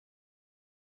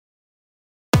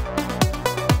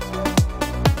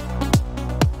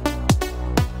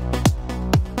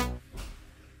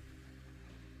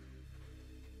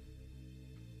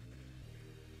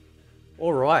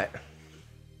All right.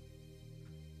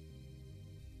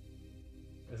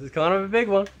 This is kind of a big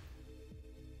one,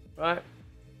 right?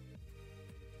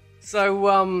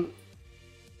 So,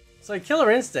 so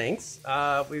Killer Instincts,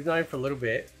 we've known for a little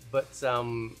bit, but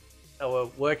they were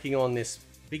working on this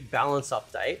big balance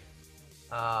update.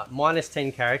 Minus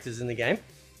 10 characters in the game,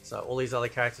 so all these other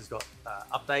characters got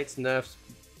updates, nerfs,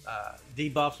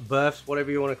 debuffs, buffs,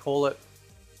 whatever you want to call it.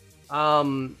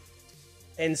 And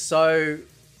so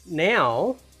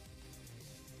now,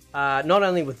 not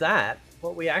only with that,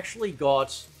 but we actually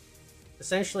got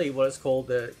essentially what is called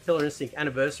the Killer Instinct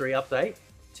Anniversary Update,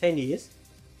 10 years,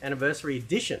 Anniversary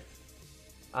Edition.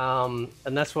 And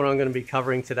that's what I'm going to be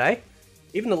covering today.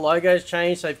 Even the logo's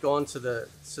changed. They've gone to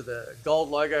the gold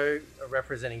logo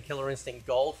representing Killer Instinct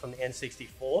Gold from the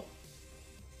N64.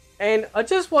 And I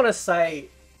just want to say,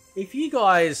 if you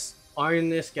guys own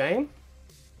this game,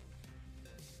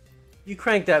 you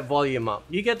crank that volume up.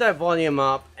 You get that volume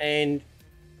up, and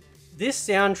this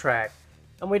soundtrack,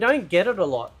 and we don't get it a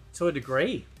lot to a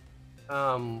degree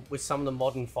with some of the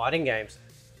modern fighting games.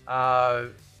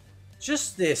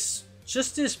 Just this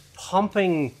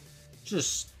pumping,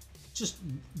 just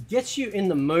gets you in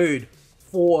the mood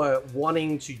for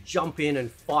wanting to jump in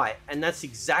and fight, and that's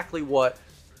exactly what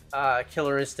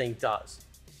Killer Instinct does.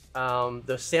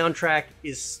 The soundtrack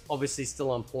is obviously still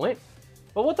on point,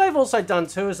 but what they've also done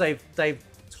too is they've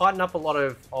tightened up a lot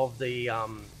of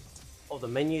the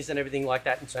menus and everything like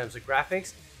that in terms of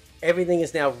graphics. Everything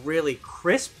is now really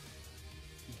crisp,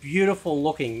 beautiful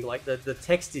looking. Like the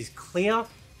text is clear,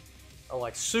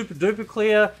 like super duper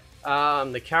clear.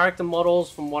 The character models,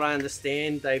 from what I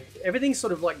understand, everything's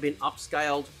sort of like been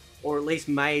upscaled, or at least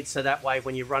made so that way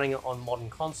when you're running it on modern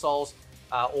consoles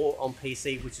or on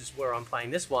PC, which is where I'm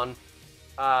playing this one,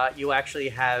 you actually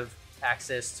have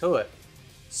access to it.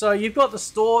 So you've got the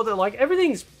store that, like,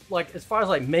 everything's like, as far as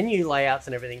like menu layouts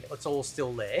and everything, it's all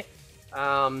still there.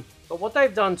 But what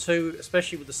they've done too,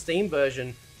 especially with the Steam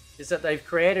version, is that they've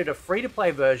created a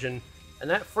free-to-play version, and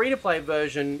that free-to-play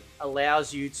version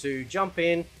allows you to jump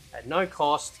in at no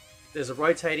cost. There's a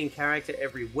rotating character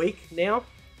every week now.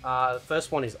 The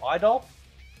first one is Idol,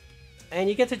 and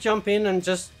you get to jump in and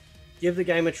just give the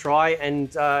game a try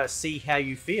and see how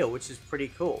you feel, which is pretty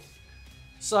cool.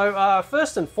 So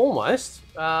first and foremost,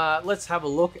 let's have a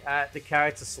look at the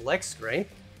character select screen,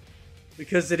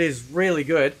 because it is really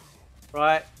good,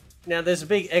 right? Now there's a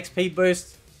big XP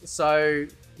boost, so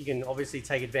you can obviously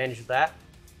take advantage of that.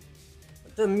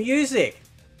 The music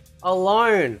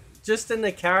alone, just in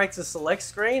the character select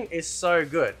screen, is so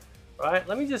good, right?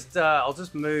 Let me just, I'll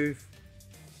just move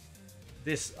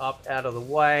this up out of the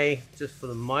way just for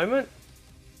the moment,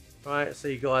 right? So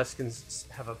you guys can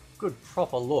have a good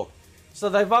proper look. So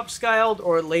they've upscaled,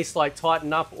 or at least like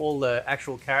tightened up all the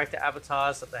actual character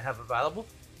avatars that they have available.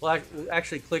 We'll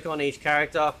actually click on each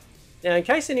character. Now, in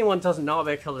case anyone doesn't know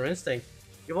about Killer Instinct,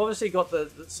 you've obviously got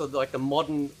the sort of like the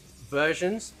modern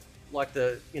versions, like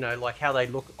like how they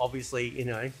look, obviously,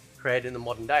 created in the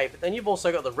modern day. But then you've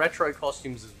also got the retro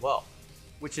costumes as well,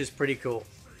 which is pretty cool.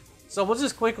 So we'll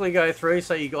just quickly go through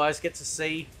so you guys get to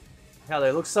see how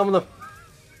they look. Some of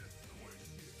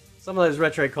those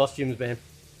retro costumes, man.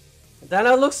 Don't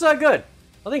know, it looks so good.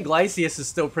 I think Glacius is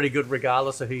still pretty good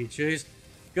regardless of who you choose.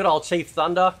 Good old Chief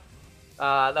Thunder.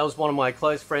 That was one of my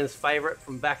close friends' favorite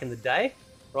from back in the day,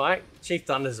 right? Chief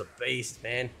Thunder's a beast,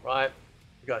 man, right?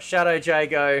 We got Shadow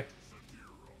Jago.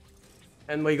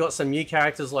 And we got some new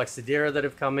characters like Sadira that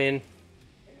have come in.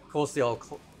 Of course, the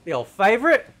old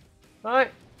favorite, right?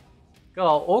 Got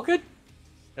old Orchid.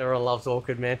 Everyone loves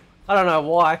Orchid, man. I don't know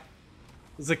why.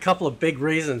 There's a couple of big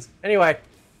reasons. Anyway,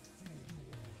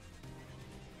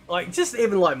 like, just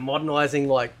even like modernizing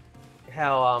like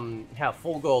how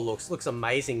Fulgore looks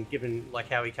amazing, given like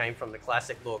how he came from the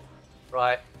classic look,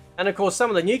 right? And of course, some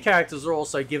of the new characters are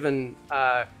also given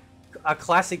a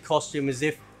classic costume, as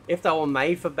if they were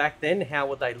made for back then. How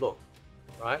would they look,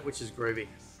 right? Which is groovy,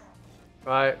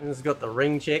 right? And it's got the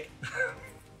ring chick.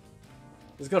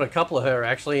 There's got a couple of her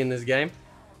actually in this game,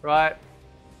 right?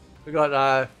 We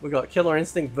got Killer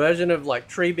Instinct version of like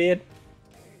Treebeard.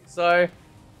 So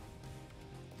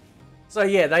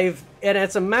yeah, and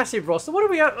it's a massive roster. What do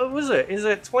we got? What was it? Is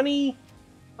it 20?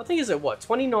 I think, is it what,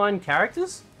 29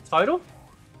 characters total?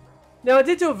 Now, I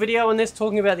did do a video on this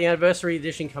talking about the Anniversary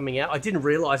Edition coming out. I didn't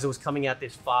realize it was coming out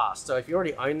this fast. So if you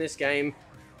already own this game,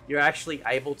 you're actually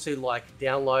able to like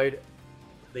download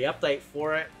the update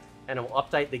for it, and it will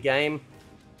update the game.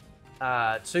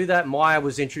 To that, Maya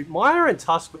and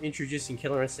Tusk were introducing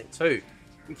Killer Instinct 2.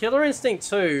 In Killer Instinct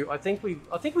 2, I think we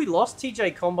lost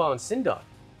TJ Combo and Cinder.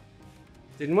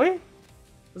 Didn't we?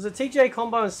 Was it TJ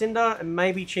Combo and Cinder and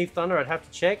maybe Chief Thunder? I'd have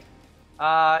to check.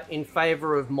 in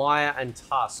favor of Maya and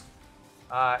Tusk,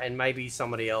 and maybe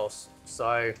somebody else.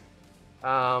 So,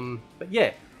 but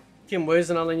yeah, Kim Wu's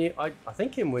another new. I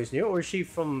think Kim Wu's new, or is she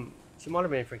from? She might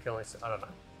have been from Killer Instinct. I don't know.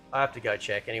 I have to go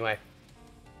check anyway.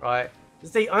 Right,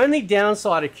 it's the only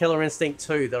downside of Killer Instinct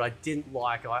 2 that I didn't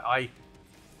like.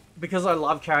 Because I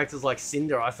love characters like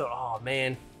Cinder, I thought, oh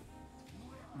man,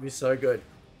 it'd be so good.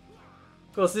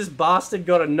 Of course, this bastard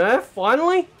got a nerf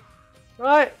finally,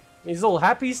 right? He's all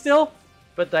happy still,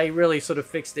 but they really sort of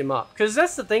fixed him up. Because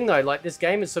that's the thing though, like this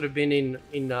game has sort of been in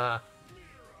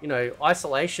you know,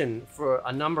 isolation for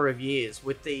a number of years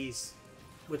with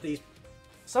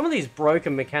some of these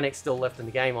broken mechanics still left in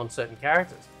the game on certain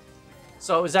characters.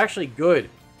 So it was actually good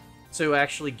to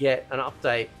actually get an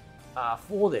update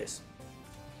for this.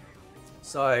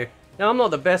 So now I'm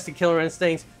not the best at Killer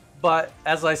Instinct, but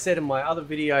as I said in my other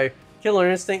video, Killer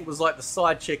Instinct was like the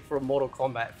side chick for a Mortal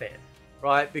Kombat fan,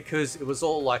 right? Because it was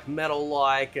all like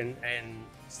metal-like and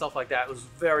stuff like that. It was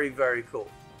very, very cool.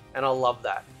 And I love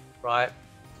that, right?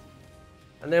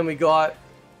 And then we got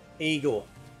Eagle,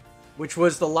 which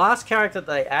was the last character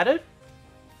they added,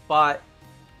 but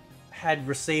had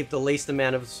received the least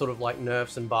amount of sort of like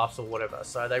nerfs and buffs or whatever.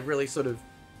 So they really sort of,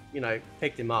 you know,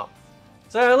 picked him up.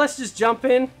 So let's just jump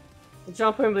in.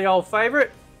 Jump in with the old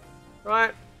favorite,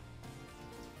 right?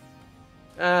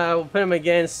 We'll put him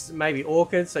against maybe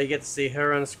Orchid, so you get to see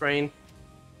her on the screen.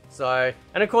 So,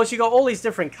 and of course you got all these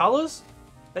different colors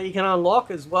that you can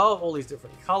unlock as well. All these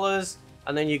different colors.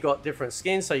 And then you got different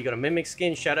skins. So you got a Mimic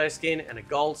skin, Shadow skin, and a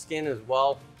Gold skin as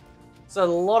well. So a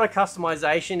lot of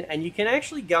customization, and you can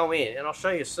actually go in, and I'll show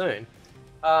you soon.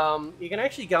 You can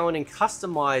actually go in and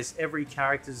customize every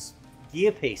character's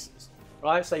gear pieces,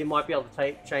 right? So you might be able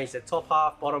to change their top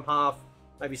half, bottom half,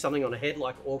 maybe something on the head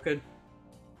like Orchid.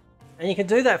 And you can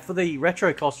do that for the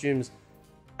retro costumes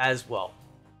as well.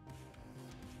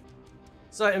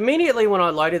 So immediately when I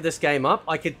loaded this game up,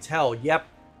 I could tell, yep,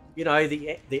 you know,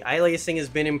 the aliasing has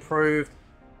been improved.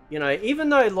 You know, even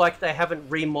though like they haven't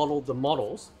remodeled the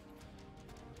models,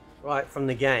 right, from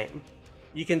the game,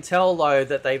 you can tell though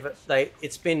that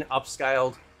it's been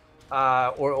upscaled,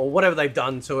 or whatever they've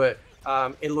done to it.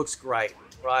 It looks great,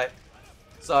 right?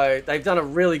 So they've done a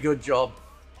really good job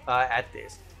at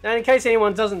this. Now, in case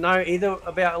anyone doesn't know either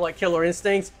about like Killer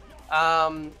Instinct,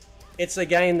 it's a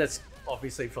game that's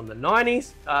obviously from the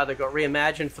 90s. They got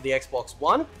reimagined for the Xbox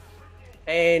One,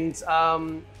 and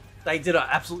they did an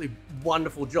absolutely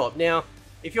wonderful job. Now,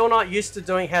 if you're not used to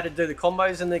doing how to do the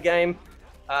combos in the game,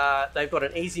 they've got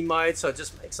an easy mode, so it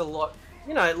just makes a lot,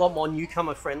 you know, a lot more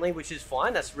newcomer friendly, which is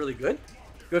fine. That's really good.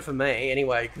 Good for me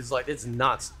anyway, because like it's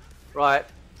nuts, right?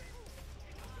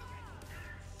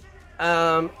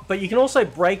 But you can also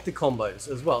break the combos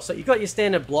as well. So you've got your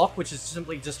standard block, which is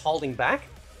simply just holding back,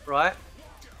 right?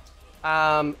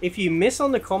 If you miss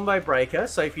on the combo breaker,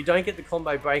 so if you don't get the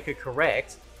combo breaker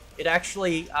correct, it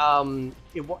actually,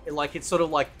 it sort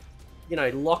of like, you know,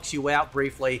 locks you out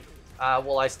briefly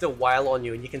while I still wail on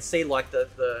you, and you can see like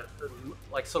the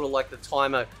like sort of like the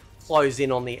timer close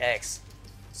in on the X,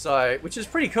 so which is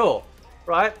pretty cool,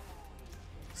 right?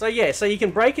 So yeah, so you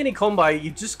can break any combo. You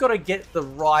just got to get the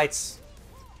right,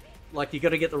 like you got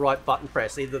to get the right button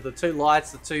press, either the two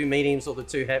lights, the two mediums, or the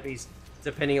two heavies,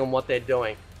 depending on what they're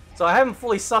doing. So I haven't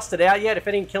fully sussed it out yet. If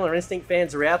any Killer Instinct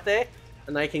fans are out there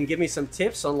and they can give me some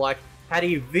tips on like how do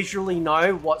you visually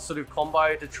know what sort of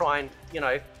combo to try and, you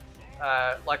know,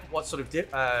 like what sort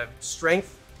of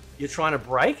strength you're trying to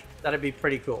break, that'd be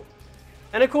pretty cool.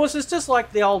 And of course, it's just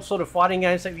like the old sort of fighting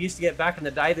games that we used to get back in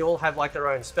the day. They all have like their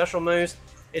own special moves.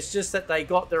 It's just that they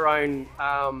got their own,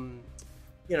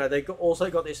 you know, they also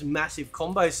got this massive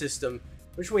combo system,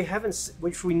 which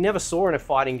we never saw in a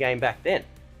fighting game back then.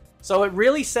 So it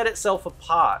really set itself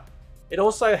apart. It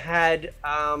also had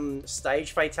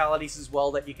stage fatalities as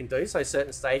well that you can do. So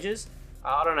certain stages,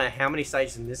 I don't know how many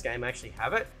stages in this game actually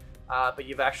have it, but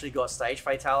you've actually got stage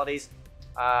fatalities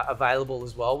available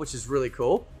as well, which is really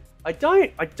cool. I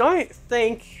don't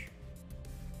think,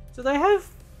 do they have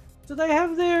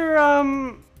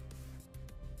their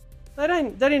they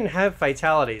didn't have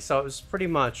fatalities, so it was pretty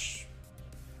much,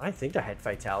 I don't think they had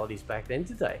fatalities back then,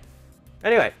 did they?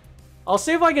 Anyway, I'll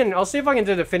see if I can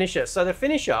do the finisher. So the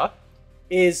finisher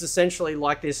is essentially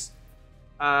like this,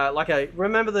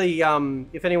 remember the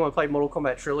if anyone played Mortal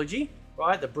Kombat Trilogy,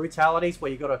 right? The brutalities where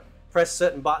you got to press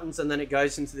certain buttons and then it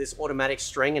goes into this automatic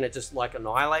string and it just like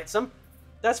annihilates them.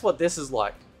 That's what this is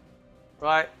like,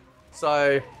 right?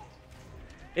 So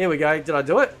here we go. Did I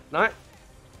do it? No,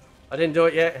 I didn't do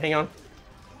it yet. Hang on.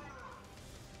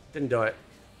 Didn't do it.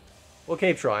 We'll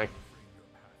keep trying.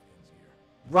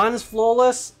 Runs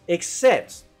flawless,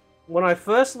 except when I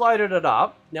first loaded it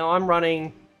up, now I'm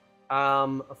running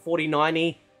a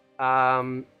 4090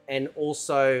 and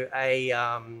also a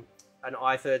an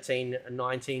i13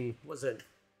 19, was it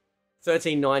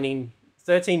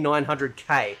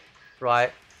 13900K,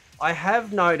 right? I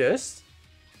have noticed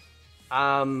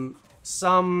some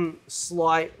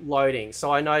slight loading.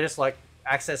 So I noticed like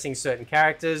accessing certain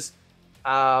characters,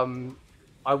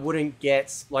 I wouldn't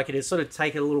get, like, it is sort of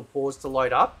taking a little pause to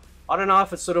load up. I don't know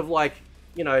if it's sort of like,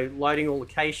 you know, loading all the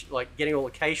cache, like getting all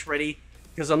the cache ready,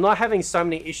 because I'm not having so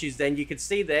many issues. Then you could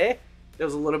see there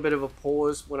was a little bit of a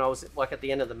pause when I was like at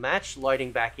the end of the match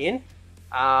loading back in.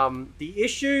 The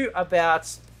issue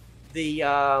about the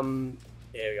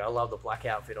there we go, I love the black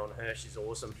outfit on her, she's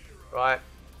awesome, right?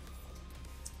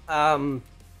 The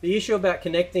issue about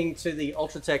connecting to the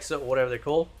Ultratech or whatever they're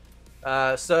called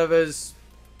servers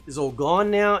is all gone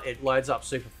now. It loads up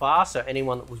super fast, so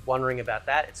anyone that was wondering about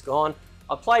that, it's gone.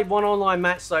 I played one online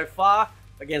match so far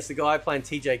against the guy playing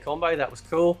TJ Combo. That was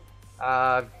cool.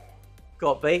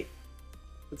 Got beat.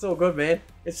 It's all good, man.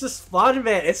 It's just fun,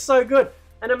 man. It's so good.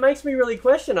 And it makes me really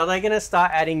question, are they going to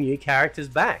start adding new characters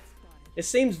back? It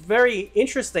seems very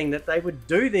interesting that they would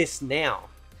do this now.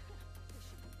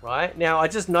 Right? Now, I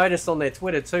just noticed on their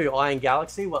Twitter too, Iron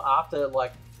Galaxy were after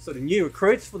like sort of new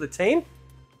recruits for the team.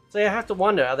 So you have to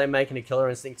wonder, are they making a Killer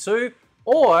Instinct 2?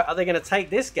 Or are they going to take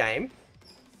this game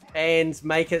and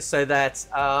make it so that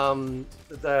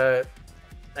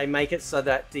they make it so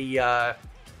that the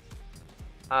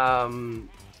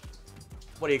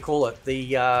what do you call it?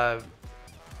 The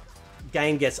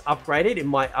game gets upgraded. It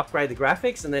might upgrade the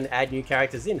graphics and then add new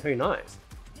characters in. Who knows?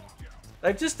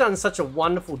 They've just done such a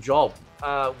wonderful job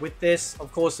with this.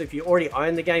 Of course, if you already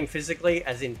own the game physically,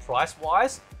 as in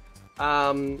price-wise,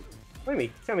 let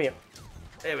me come here.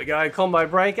 There we go, combo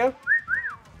breaker,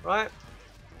 right?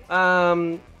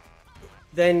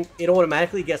 Then it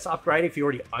automatically gets upgraded if you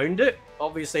already owned it.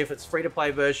 Obviously, if it's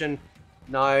free-to-play version,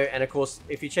 no. And of course,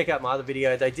 if you check out my other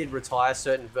video, they did retire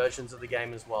certain versions of the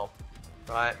game as well,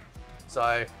 right?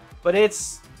 So, but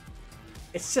it's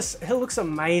just, it looks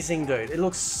amazing, dude. It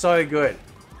looks so good,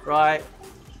 right?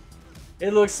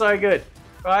 It looks so good,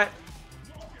 right?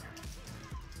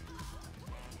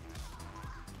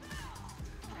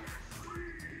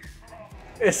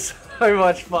 It's so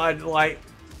much fun, like...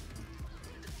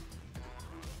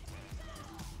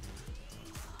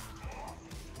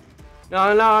 No,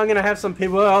 I'm gonna have some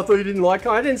people, oh, I thought you didn't like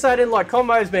combos. I didn't say I didn't like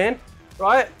combos, man,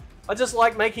 right? I just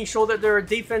like making sure that there are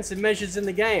defensive measures in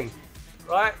the game,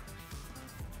 right?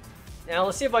 Now,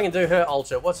 let's see if I can do her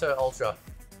ultra. What's her ultra?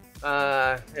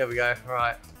 There we go,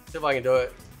 alright. See if I can do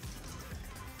it.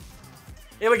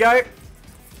 Here we go.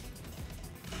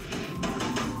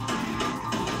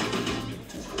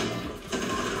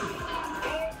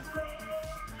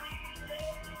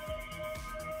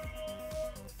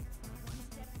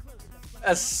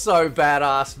 That's so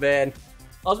badass, man.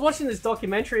 I was watching this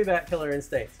documentary about Killer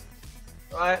Instinct,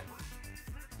 right?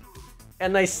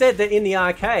 And they said that in the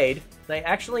arcade, they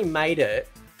actually made it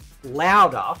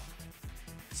louder.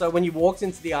 So when you walked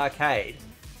into the arcade,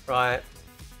 right,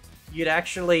 you'd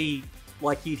actually,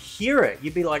 like, you'd hear it.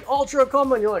 You'd be like, Ultra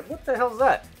Combo, and you're like, what the hell's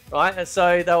that? Right? And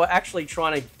so they were actually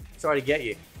trying to get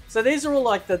you. So these are all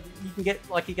like you can get,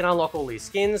 like, you can unlock all these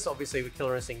skins, obviously with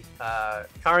Killer Instinct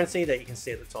currency that you can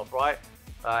see at the top right,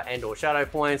 and or shadow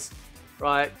points,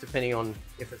 right, depending on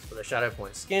if it's for the shadow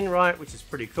point skin, right, which is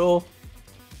pretty cool,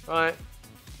 right?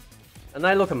 And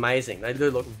they look amazing. They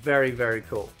do look very, very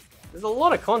cool. There's a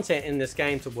lot of content in this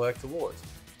game to work towards.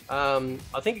 I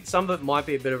think some of it might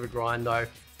be a bit of a grind though.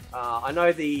 I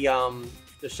know the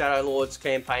Shadow Lords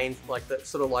campaign, like the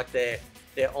sort of like they're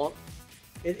on.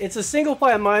 It's a single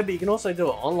player mode, but you can also do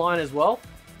it online as well,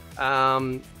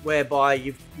 whereby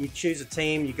you choose a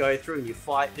team, you go through and you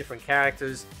fight different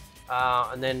characters,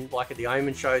 and then like the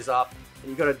Omen shows up, and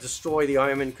you've got to destroy the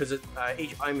Omen because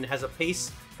each Omen has a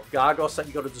piece of Gargos that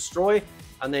you've got to destroy,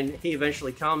 and then he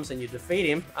eventually comes and you defeat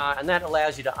him, and that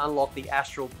allows you to unlock the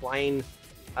Astral Plane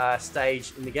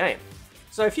stage in the game.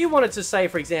 So if you wanted to, say,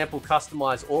 for example,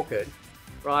 customize Orchid,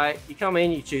 right, you come in,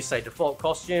 you choose, say, default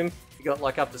costume. You got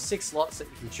like up to 6 slots that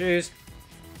you can choose,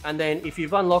 and then if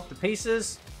you've unlocked the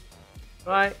pieces,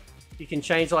 right, you can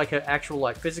change like actual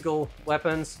like physical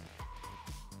weapons.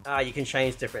 You can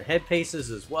change different head pieces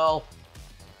as well,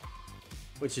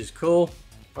 which is cool,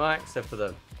 right? Except for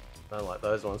I don't like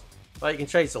those ones. Right, you can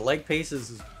change the leg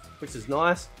pieces, which is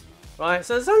nice, right?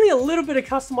 So there's only a little bit of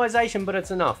customization, but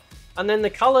it's enough. And then the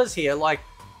colors here, like,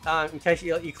 in case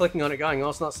you're clicking on it going, oh,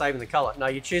 it's not saving the color. No,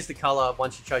 you choose the color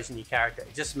once you've chosen your character.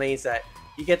 It just means that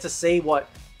you get to see what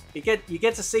you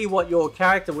get to see what your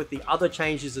character with the other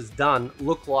changes has done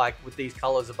look like with these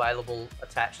colors available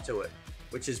attached to it,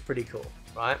 which is pretty cool,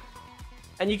 right?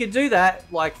 And you can do that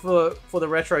like for the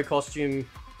retro costume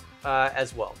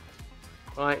as well,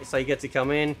 right? So you get to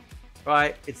come in,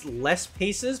 right? It's less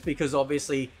pieces because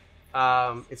obviously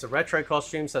it's a retro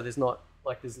costume, so there's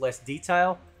less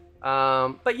detail.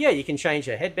 But yeah, you can change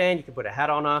her headband, you can put a hat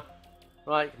on her,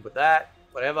 right? You can put that,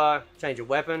 whatever, change a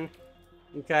weapon,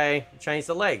 okay, change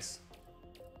the legs.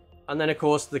 And then of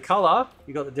course the color,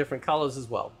 you got the different colors as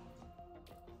well,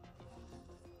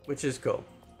 which is cool,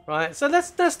 right? So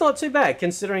that's not too bad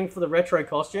considering for the retro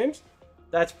costumes.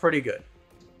 That's pretty good,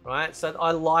 right? So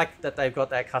I like that they've got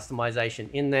that customization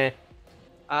in there.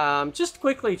 Just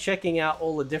quickly checking out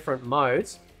all the different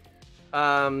modes.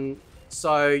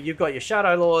 So you've got your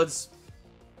Shadow Lords.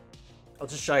 I'll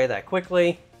just show you that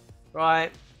quickly,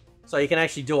 right? So you can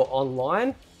actually do it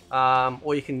online,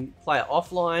 or you can play it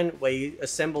offline, where you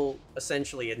assemble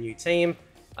essentially a new team,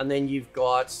 and then you've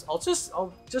got. I'll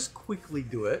just quickly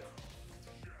do it,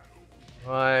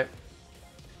 right?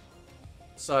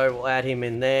 So we'll add him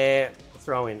in there.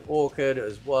 Throw in Orchid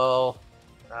as well.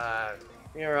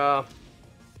 Mira.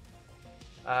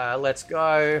 Let's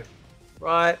go,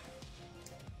 right?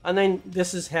 And then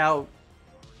this is how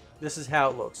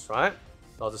it looks, right?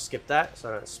 I'll just skip that so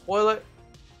I don't spoil it.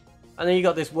 And then you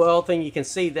got this world thing. You can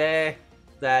see there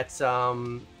that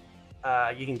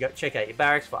you can go check out your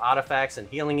barracks for artifacts and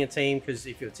healing your team, because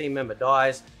if your team member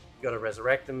dies, you got to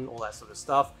resurrect them, all that sort of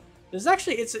stuff. There's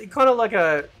actually, it's kind of like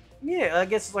a, yeah, I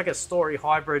guess it's like a story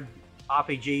hybrid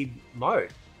RPG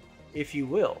mode, if you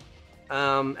will.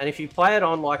 And if you play it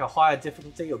on like a higher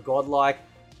difficulty or godlike,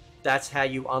 that's how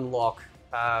you unlock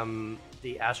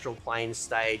the Astral Plane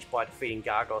stage by defeating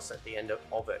Gargos at the end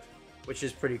of it, which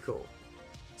is pretty cool.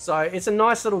 So it's a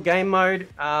nice little game mode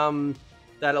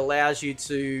that allows you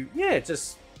to, yeah, it's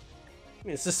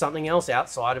just something else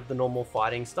outside of the normal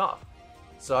fighting stuff.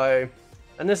 So,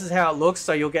 and this is how it looks.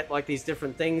 So you'll get like these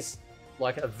different things,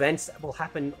 like events that will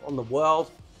happen on the world.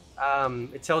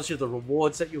 It tells you the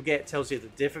rewards that you'll get, tells you the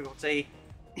difficulty,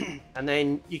 and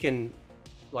then you can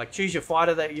like choose your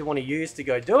fighter that you want to use to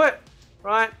go do it,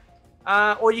 right?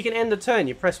 Or you can end the turn.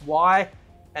 You press Y,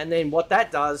 and then what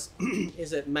that does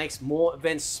is it makes more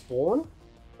events spawn,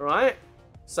 right?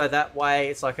 So that way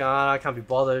it's like, oh, I can't be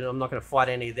bothered. I'm not going to fight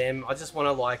any of them. I just want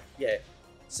to like, yeah,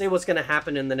 see what's going to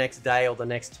happen in the next day or the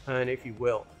next turn, if you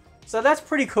will. So that's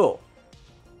pretty cool,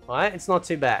 right? It's not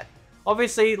too bad.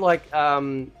 Obviously, like,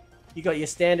 you got your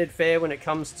standard fare when it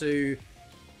comes to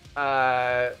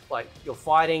like your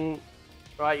fighting,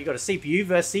 right? You got a CPU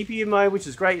versus CPU mode, which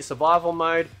is great. Your survival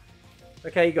mode.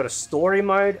 Okay, you got a story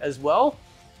mode as well,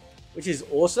 which is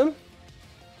awesome.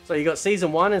 So you got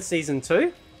season 1 and season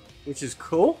 2, which is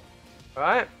cool,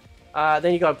 right?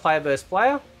 Then you got a player versus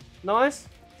player. Nice.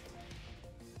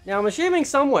 Now I'm assuming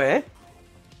somewhere,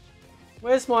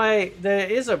 where's my, there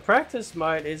is a practice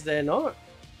mode, is there not?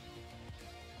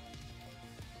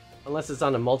 Unless it's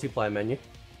under multiplayer menu.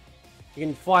 You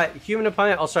can fight human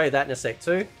opponent. I'll show you that in a sec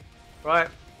too. Right.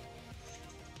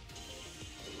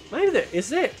 Maybe there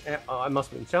is it. Oh, I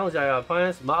must be challenge our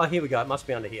opponents. Oh, here we go. It must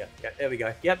be under here. Yeah, there we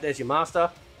go. Yep, there's your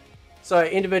master. So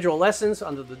individual lessons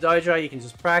under the dojo. You can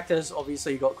just practice.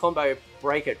 Obviously, you got combo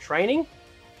breaker training,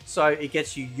 so it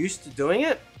gets you used to doing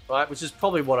it, right? Which is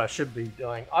probably what I should be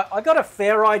doing. I got a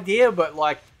fair idea, but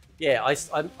like, yeah,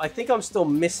 I think I'm still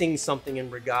missing something in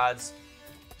regards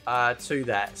to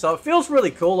that. So it feels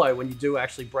really cool though when you do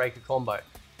actually break a combo.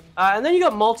 And then you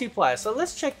got multiplayer. So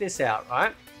let's check this out,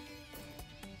 right?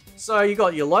 So you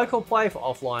got your local play for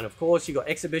offline, of course. You got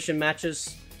exhibition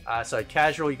matches, so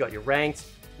casual. You got your ranked.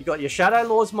 You got your Shadow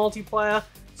Lords multiplayer.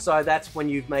 So that's when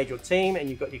you've made your team and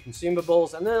you've got your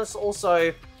consumables. And then there's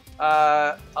also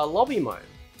a lobby mode.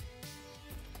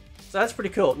 So that's pretty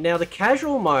cool. Now the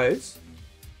casual modes,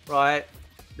 right?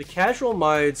 The casual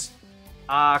modes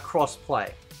are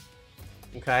cross-play.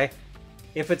 Okay,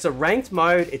 if it's a ranked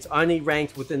mode, it's only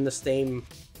ranked within the Steam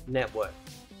network.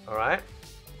 All right.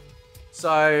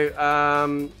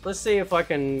 So let's see if I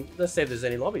can. Let's see if there's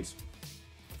any lobbies.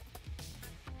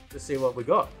 Let's see what we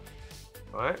got.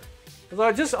 All right.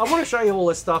 Because I want to show you all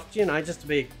this stuff, you know, just to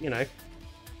be, you know,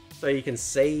 so you can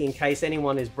see in case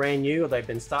anyone is brand new or they've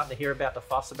been starting to hear about the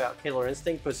fuss about Killer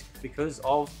Instinct because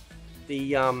of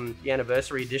the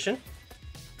anniversary edition.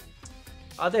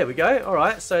 There we go. All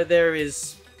right, so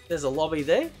there's a lobby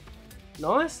there.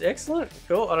 Nice, excellent,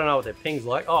 cool. I don't know what their ping's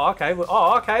like. Oh, okay.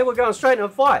 We're going straight into a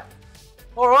fight.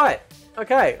 All right.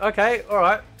 Okay. All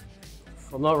right.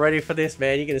 I'm not ready for this,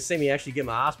 man. You're gonna see me actually get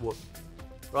my ass whooped.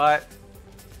 Right.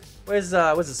 Where's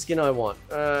the skin I want?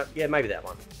 Yeah, maybe that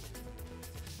one.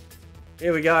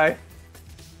 Here we go.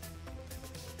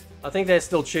 I think they're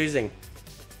still choosing.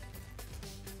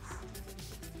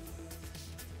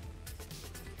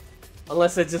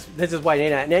 Unless they're just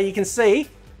waiting out. Now you can see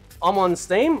I'm on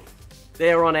Steam,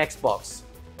 they're on Xbox.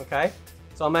 Okay?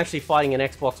 So I'm actually fighting an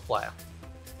Xbox player.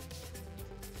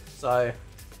 So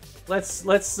let's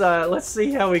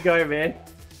see how we go, man.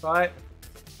 Right?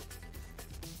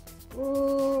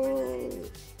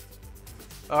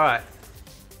 Alright.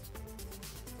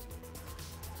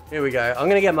 Here we go. I'm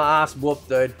gonna get my ass whooped,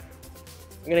 dude.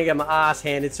 I'm gonna get my ass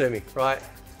handed to me, right?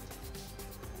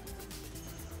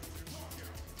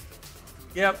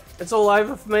 Yep, it's all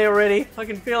over for me already. I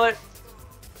can feel it.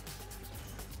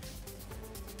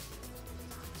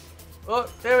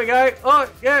 Oh, there we go. Oh,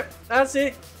 yeah, that's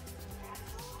it.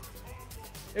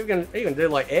 You can do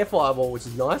like air fireball, which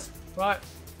is nice, right?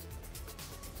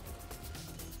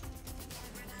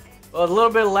 Oh, a little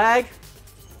bit of lag.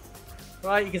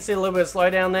 Right, you can see a little bit of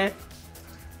slowdown there.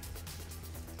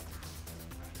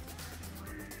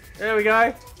 There we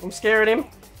go. I'm scaring him.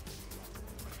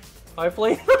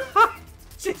 Hopefully.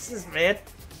 Jesus, man.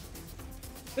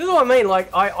 This is what I mean.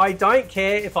 Like, I don't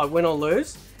care if I win or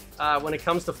lose when it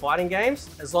comes to fighting games,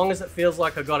 as long as it feels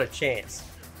like I got a chance.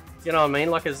 You know what I mean?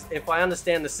 Like, if I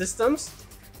understand the systems,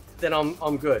 then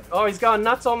I'm good. Oh, he's going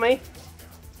nuts on me.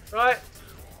 Right.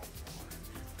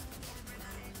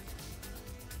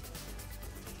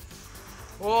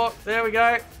 Oh, there we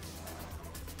go.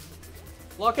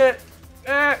 Lock it.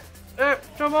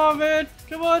 Come on, man.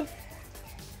 Come on.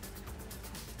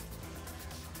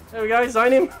 There we go.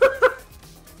 Zone him.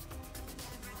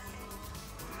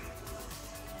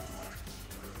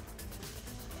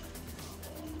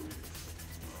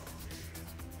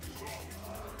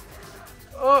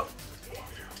 Oh.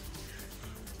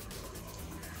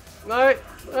 No.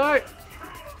 No.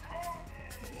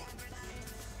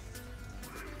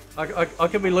 I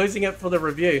could be losing it for the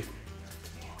review.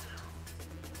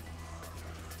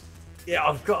 Yeah,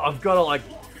 I've got to like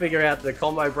figure out the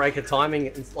combo breaker timing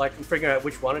and like figure out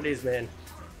which one it is, man.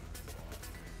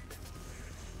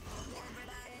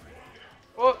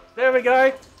 Oh, there we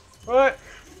go. Right.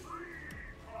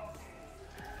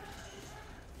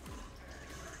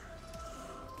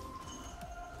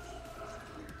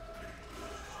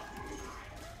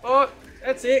 Oh,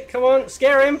 that's it. Come on,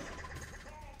 scare him.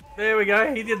 There we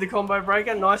go. He did the combo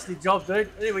breaker. Nicely job, dude.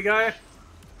 There we go.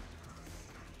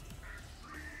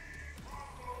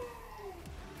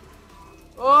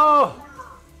 Oh,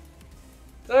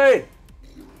 dude.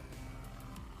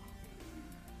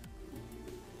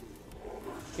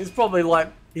 He's probably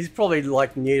like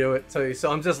new to it too.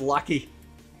 So I'm just lucky.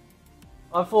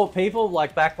 I fought people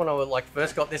like back when I was like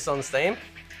first got this on Steam,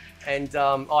 and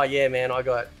oh yeah, man, I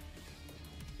got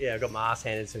my ass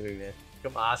handed to me, man.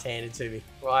 Got my ass handed to me,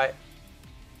 right?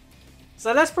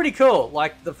 So that's pretty cool.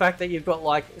 Like the fact that you've got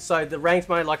like, so the ranked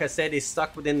mode, like I said, is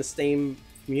stuck within the Steam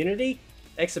community.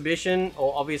 Exhibition,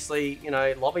 or obviously, you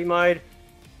know, lobby mode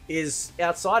is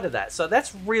outside of that. So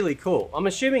that's really cool. I'm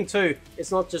assuming too,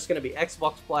 it's not just going to be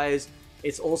Xbox players.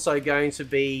 It's also going to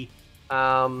be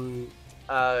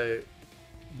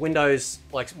Windows,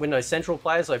 like Windows Central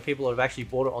players, so people that have actually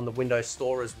bought it on the Windows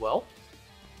Store as well.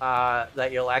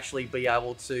 That you'll actually be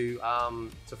able to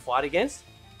fight against.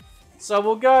 So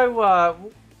we'll go.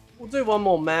 We'll do one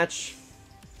more match.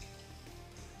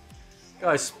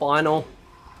 Go Spinal.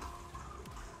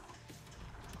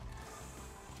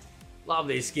 Love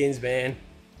these skins, man.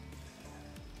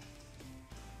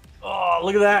 Oh,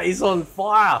 look at that! He's on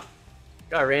fire.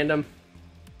 Go random.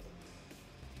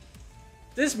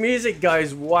 This music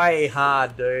goes way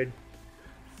hard, dude.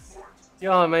 You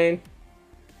know what I mean?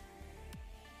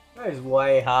 That is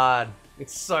way hard.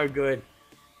 It's so good.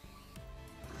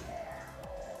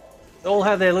 They all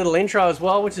have their little intro as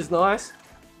well, which is nice.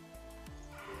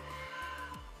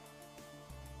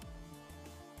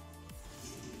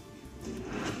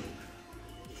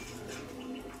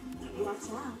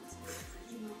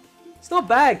 It's not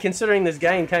bad considering this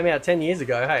game came out 10 years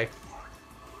ago, hey?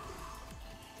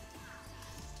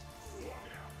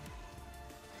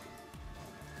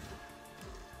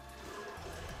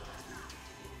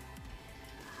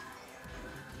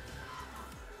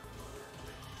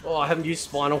 Oh, I haven't used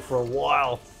Spinal for a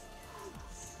while.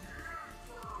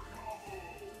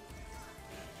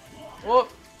 Oh!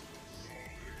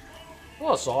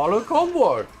 Oh, silent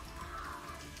combo!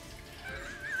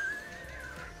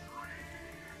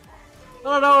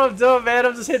 I don't know what I'm doing, man.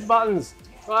 I'm just hitting buttons.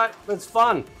 Right? It's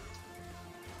fun.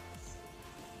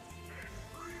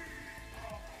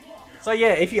 So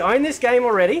yeah, if you own this game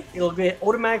already, it'll be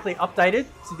automatically updated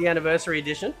to the Anniversary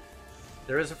Edition.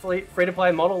 There is a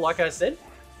free-to-play model, like I said.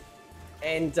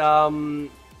 And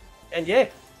yeah.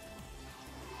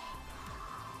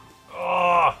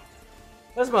 Oh,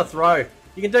 where's my throw?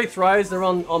 You can do throws. They're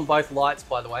on both lights,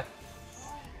 by the way.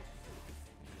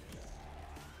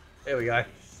 There we go.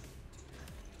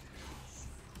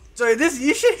 Dude,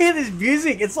 you should hear this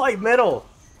music. It's like metal.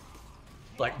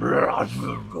 Like.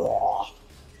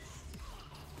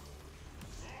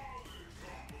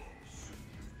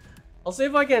 I'll see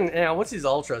if I can. Now, what's his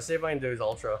ultra? See if I can do his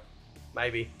ultra.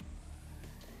 Maybe.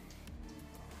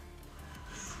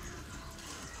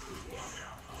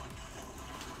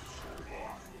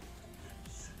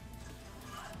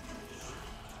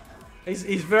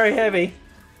 He's very heavy.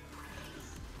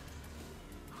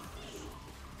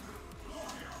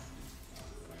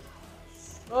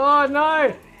 Oh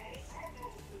no!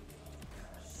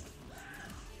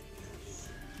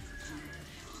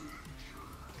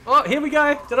 Oh, here we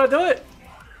go. Did I do it?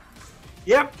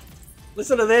 Yep.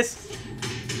 Listen to this.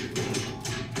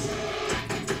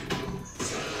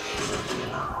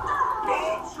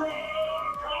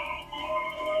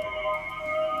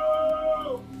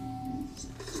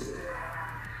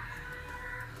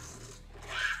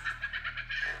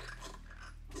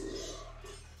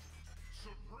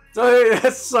 Dude,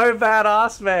 that's so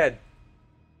badass, man.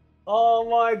 Oh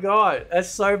my god, that's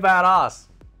so badass.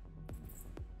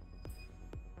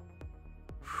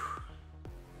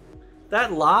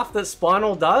 That laugh that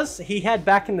Spinal does, he had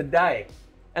back in the day.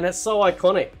 And it's so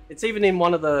iconic. It's even in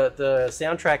one of the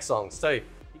soundtrack songs too.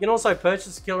 You can also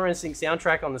purchase the Killer Instinct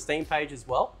soundtrack on the Steam page as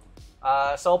well.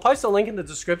 So I'll post a link in the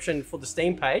description for the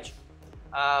Steam page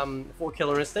for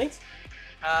Killer Instinct.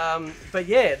 But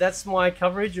yeah, that's my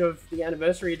coverage of the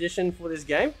anniversary edition for this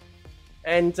game.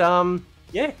 And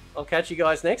yeah, I'll catch you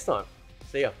guys next time.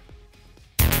 See ya.